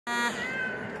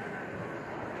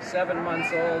7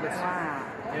 months old.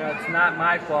 You know, it's not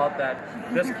my fault that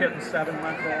this kitten's 7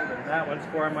 months old and that one's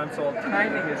 4 months old.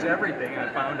 Timing is everything, I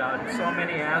found out, in so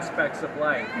many aspects of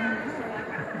life.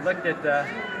 Looked at the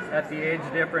age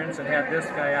difference and had this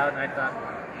guy out, and I thought,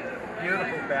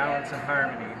 beautiful balance and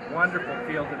harmony. Wonderful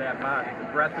feel to that body.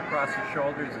 The breadth across the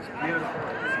shoulders is beautiful.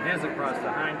 It is across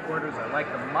the hindquarters. I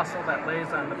like the muscle that lays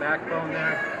on the backbone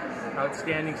there.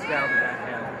 Outstanding style to that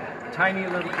head. Tiny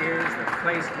little ears that are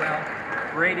placed well.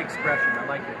 Great expression. I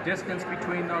like the distance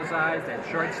between those eyes, that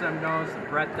short stem nose, the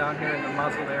breadth down here in the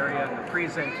muzzle area, and the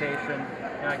presentation.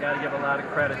 And I got to give a lot of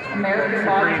credit to the folks who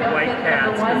breed white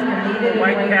cats. If a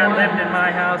white cat lived in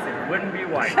my house, it wouldn't be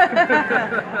white.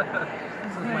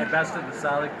 This is my best of the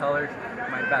solid colors,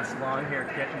 my best long-haired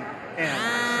kitten, and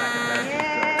my second best